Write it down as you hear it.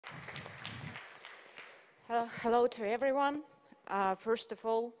Hello to everyone. First of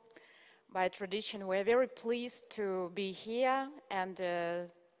all, by tradition, we're very pleased to be here. And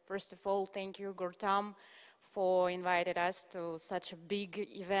first of all, thank you, Gurtam, for inviting us to such a big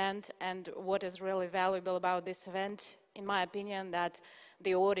event. And what is really valuable about this event, in my opinion, that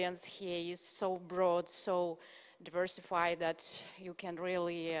the audience here is so broad, so diversified, that you can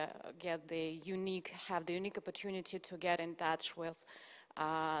really have the unique opportunity to get in touch with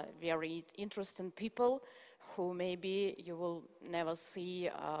very interesting people who maybe you will never see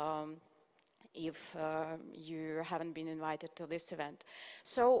if you haven't been invited to this event.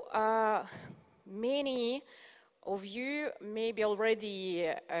 So many of you maybe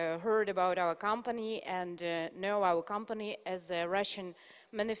already heard about our company and know our company as a Russian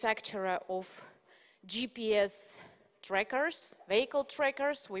manufacturer of GPS trackers, vehicle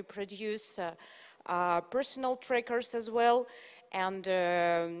trackers. We produce personal trackers as well, and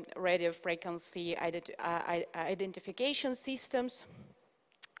radio frequency identification systems.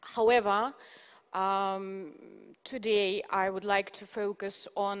 However, today I would like to focus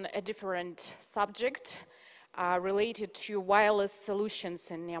on a different subject related to wireless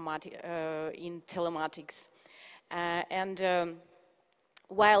solutions in telematics and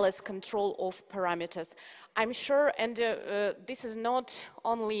wireless control of parameters. I'm sure, and this is not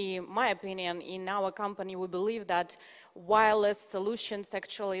only my opinion, in our company we believe that wireless solutions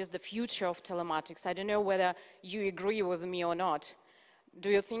actually is the future of telematics. I don't know whether you agree with me or not. Do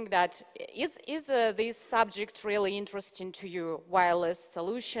you think that, is this subject really interesting to you? Wireless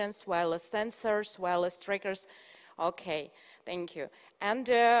solutions, wireless sensors, wireless trackers? Okay, thank you. And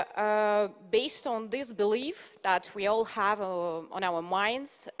based on this belief that we all have on our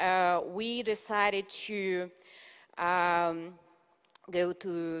minds, we decided to go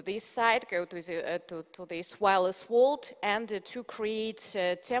to this side, go to this wireless world, and to create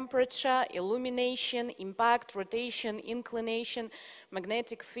temperature, illumination, impact, rotation, inclination,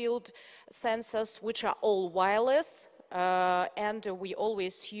 magnetic field sensors, which are all wireless. And we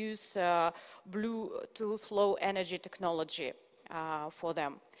always use Bluetooth low energy technology for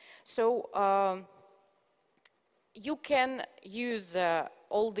them. So you can use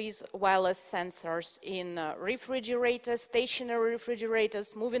all these wireless sensors in refrigerators, stationary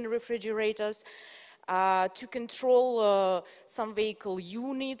refrigerators, moving refrigerators, to control some vehicle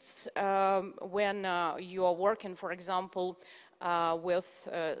units when you are working, for example, with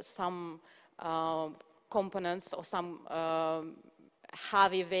some components or some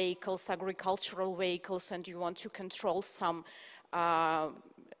heavy vehicles, agricultural vehicles, and you want to control some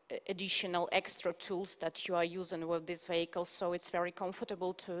additional extra tools that you are using with these vehicles. So it's very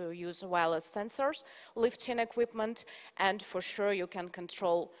comfortable to use wireless sensors, lifting equipment, and for sure you can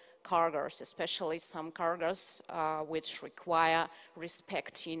control cargos, especially some cargos which require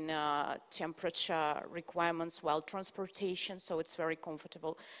respecting temperature requirements while transportation, so it's very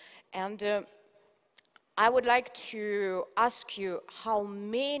comfortable. And I would like to ask you how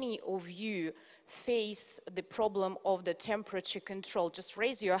many of you face the problem of the temperature control. Just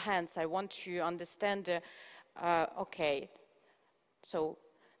raise your hands. I want to understand. Okay, so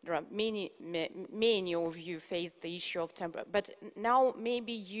there are many of you face the issue of temperature. But now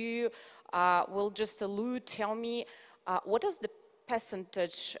maybe you will just tell me what is the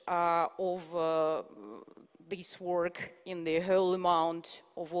percentage of this work in the whole amount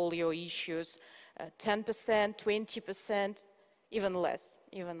of all your issues? 10%, 20%, even less,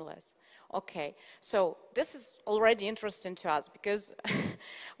 even less. Okay, so this is already interesting to us because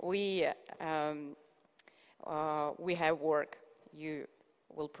we have work. You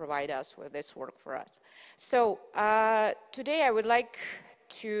will provide us with this work for us. So today I would like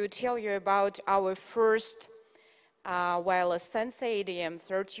to tell you about our first wireless Sensei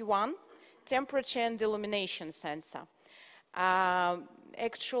ADM31 temperature and illumination sensor.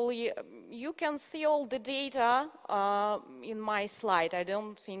 Actually, you can see all the data in my slide. I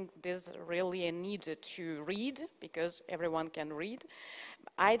don't think there's really a need to read because everyone can read.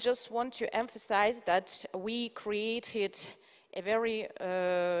 I just want to emphasize that we created a very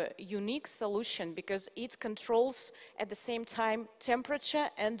unique solution because it controls at the same time temperature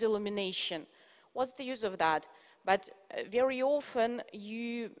and illumination. What's the use of that? But very often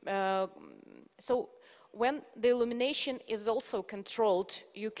when the illumination is also controlled,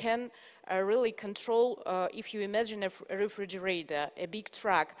 you can really control, if you imagine a refrigerator, a big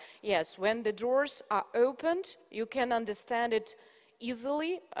truck. Yes, when the doors are opened, you can understand it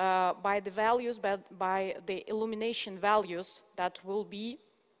easily by the values, by the illumination values that will be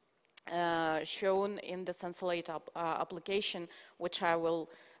shown in the Sensei application, which I will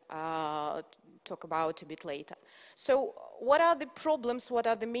talk about a bit later. So what are the problems, what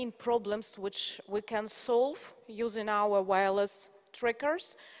are the main problems which we can solve using our wireless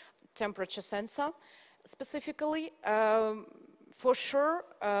trackers, temperature sensor specifically? For sure,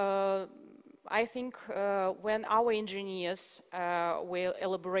 I think when our engineers were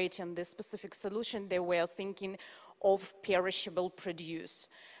elaborating this specific solution, they were thinking of perishable produce,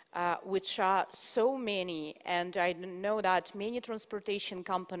 which are so many, and I know that many transportation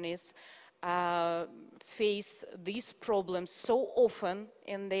companies face these problems so often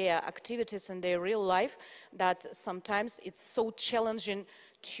in their activities, in their real life, that sometimes it's so challenging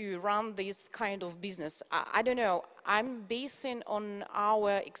to run this kind of business. I don't know, I'm basing on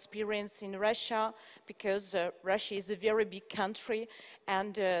our experience in Russia, because Russia is a very big country,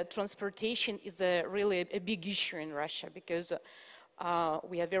 and transportation is really a big issue in Russia, because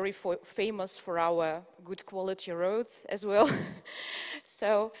we are very famous for our good quality roads as well.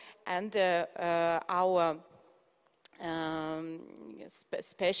 So, and our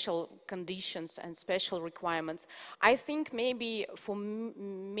special conditions and special requirements. I think maybe for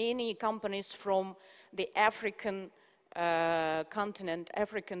many companies from the African continent,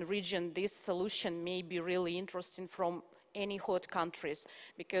 African region, this solution may be really interesting from any hot countries,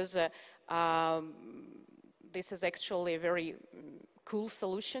 because this is actually a very cool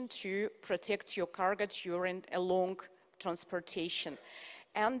solution to protect your cargo during a long transportation,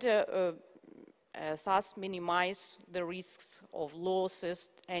 and thus minimize the risks of losses,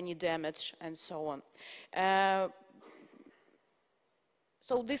 any damage, and so on.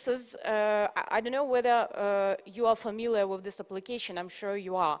 So this is, I don't know whether you are familiar with this application. I'm sure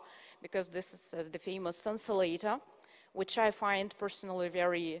you are, because this is the famous Sensei, which I find personally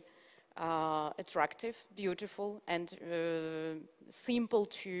very attractive, beautiful, and simple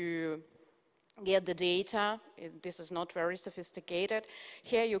to get the data. This is not very sophisticated.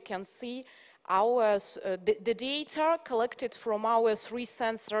 Here you can see our the data collected from our 3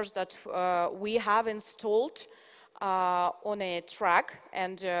 sensors that we have installed on a truck,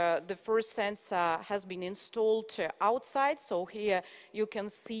 and the first sensor has been installed outside. So here you can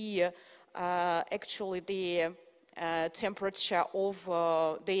see actually the temperature of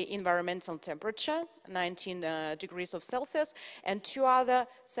the environmental temperature, 19 degrees of Celsius, and 2 other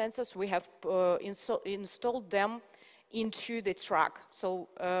sensors we have installed them into the truck. So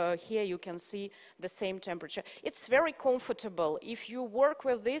here you can see the same temperature. It's very comfortable. If you work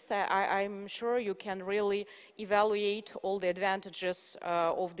with this, I'm sure you can really evaluate all the advantages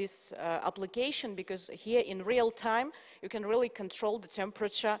of this application, because here in real time you can really control the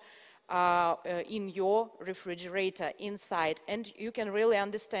temperature in your refrigerator inside, and you can really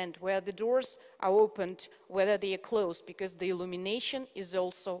understand where the doors are opened, whether they are closed, because the illumination is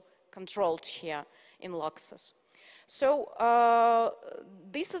also controlled here in Luxus. So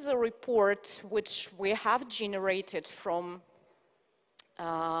this is a report which we have generated from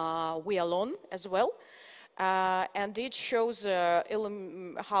Wialon as well, and it shows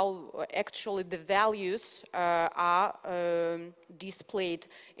how actually the values are displayed.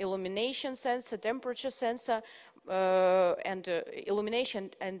 Illumination sensor, temperature sensor, and illumination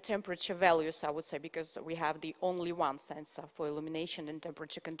and temperature values, I would say, because we have the only one sensor for illumination and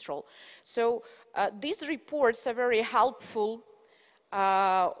temperature control. So these reports are very helpful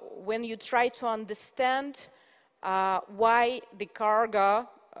when you try to understand why the cargo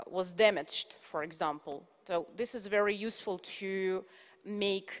was damaged, for example. So this is very useful to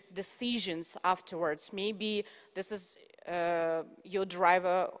make decisions afterwards. Maybe this is your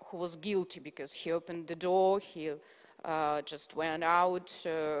driver who was guilty because he opened the door, he just went out,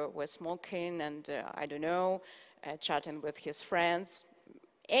 was smoking, and I don't know, chatting with his friends.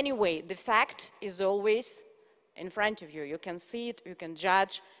 Anyway, the fact is always in front of you. You can see it, you can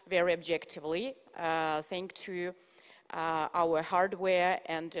judge very objectively, thanks to our hardware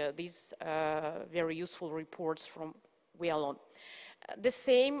and these very useful reports from Wialon. The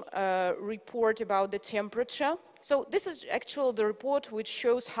same report about the temperature. So this is actually the report which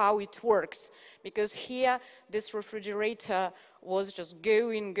shows how it works, because here this refrigerator was just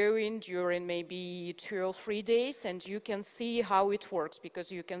going during maybe 2 or 3 days, and you can see how it works,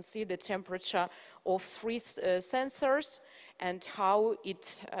 because you can see the temperature of 3 sensors and how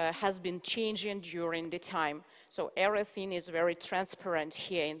it has been changing during the time. So everything is very transparent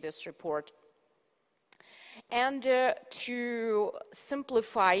here in this report. And to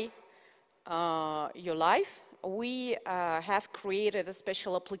simplify your life, we have created a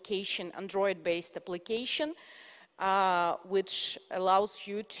special application, Android-based application, which allows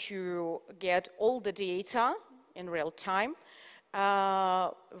you to get all the data in real time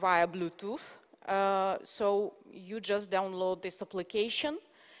via Bluetooth. So you just download this application,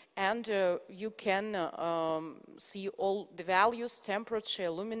 And you can see all the values, temperature,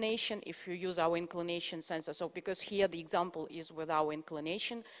 illumination, if you use our inclination sensor. So because here the example is with our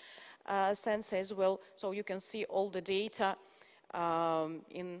inclination sensor as well, so you can see all the data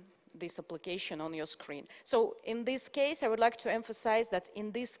in this application on your screen. So in this case, I would like to emphasize that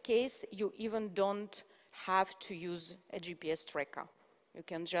in this case, you even don't have to use a GPS tracker. You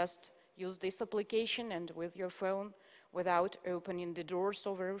can just use this application and with your phone without opening the doors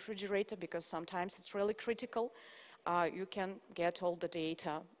of a refrigerator, because sometimes it's really critical. You can get all the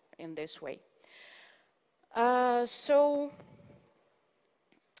data in this way. So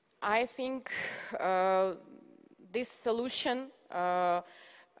I think this solution, so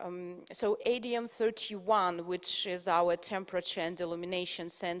ADM31, which is our temperature and illumination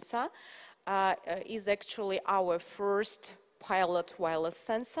sensor, is actually our first pilot wireless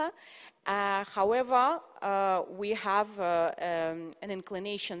sensor. However, we have an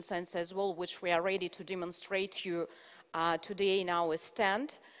inclination sensor as well, which we are ready to demonstrate you today in our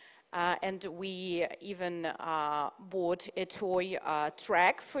stand. And we even bought a toy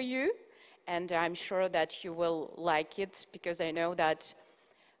track for you. And I'm sure that you will like it, because I know that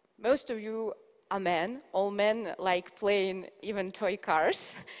most of you are men. All men like playing even toy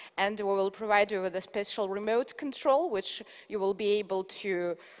cars. And we will provide you with a special remote control, which you will be able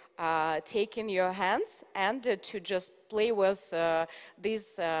to take in your hands and to just play with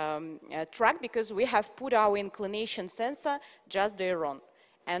this track, because we have put our inclination sensor just there on.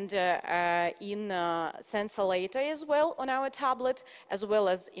 And in Sensor later as well on our tablet, as well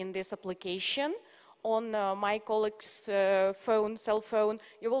as in this application on my colleague's cell phone,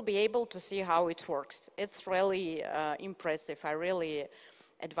 you will be able to see how it works. It's really impressive. I really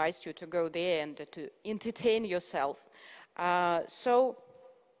advise you to go there and to entertain yourself. So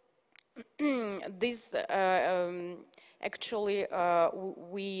this actually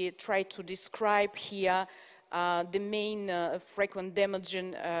we try to describe here the main frequent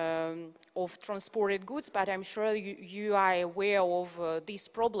damaging of transported goods, but I'm sure you are aware of these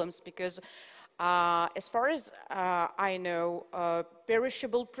problems, because as far as I know,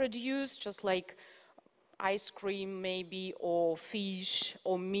 perishable produce, just like ice cream maybe, or fish,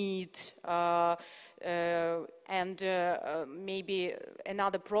 or meat, and maybe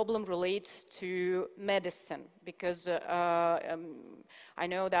another problem relates to medicine, because I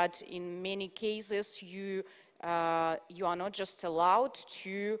know that in many cases you are not just allowed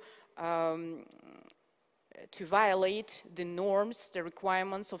to violate the norms, the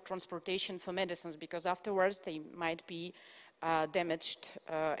requirements of transportation for medicines, because afterwards they might be damaged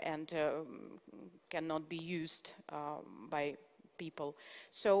and cannot be used by people.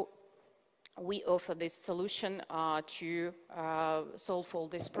 So we offer this solution to solve all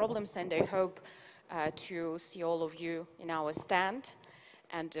these problems, and I hope to see all of you in our stand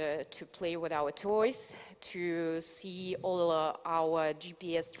and to play with our toys, to see all our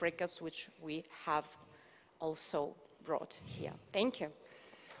GPS trackers, which we have also brought here. Thank you.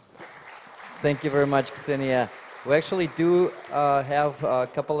 Thank you very much, Kseniya. We actually do have a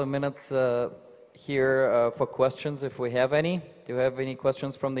couple of minutes here for questions, if we have any. Do you have any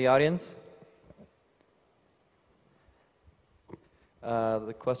questions from the audience?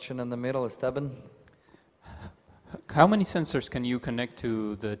 The question in the middle, Esteban. How many sensors can you connect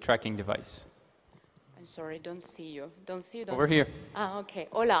to the tracking device? I'm sorry, don't see you. Don't see you. Over here. Ah, okay.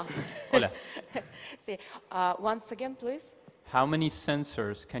 Hola. Hola. See, once again, please. How many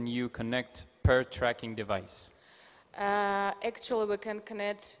sensors can you connect per tracking device? Actually, we can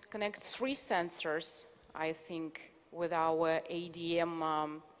connect 3 sensors, I think, with our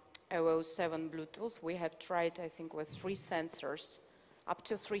ADM 007 Bluetooth. We have tried, I think, with 3 sensors, up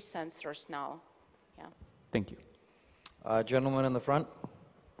to 3 sensors now. Yeah. Thank you. Gentleman in the front.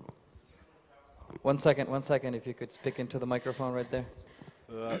 1 second, if you could speak into the microphone right there.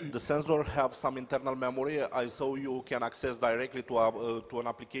 The sensor have some internal memory. I saw you can access directly to an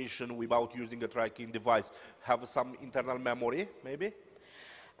application without using a tracking device. Have some internal memory, maybe?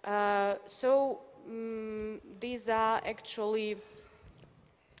 These are actually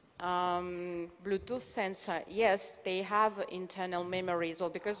Bluetooth sensor. Yes, they have internal memory as well,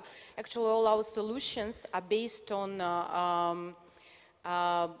 because actually all our solutions are based on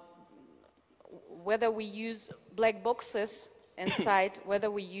whether we use black boxes inside, whether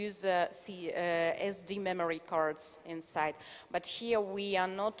we use SD memory cards inside. But here we are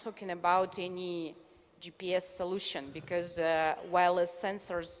not talking about any GPS solution, because wireless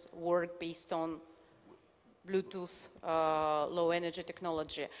sensors work based on Bluetooth low energy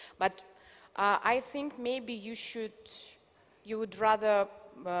technology. But I think maybe you would rather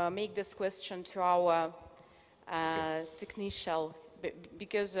make this question to our technician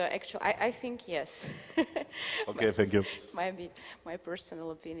because actually, I think yes. Okay, thank you. It might be my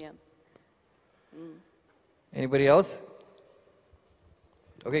personal opinion. Anybody else?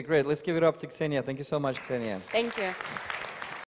 Okay, great. Let's give it up to Kseniya. Thank you so much, Kseniya. Thank you.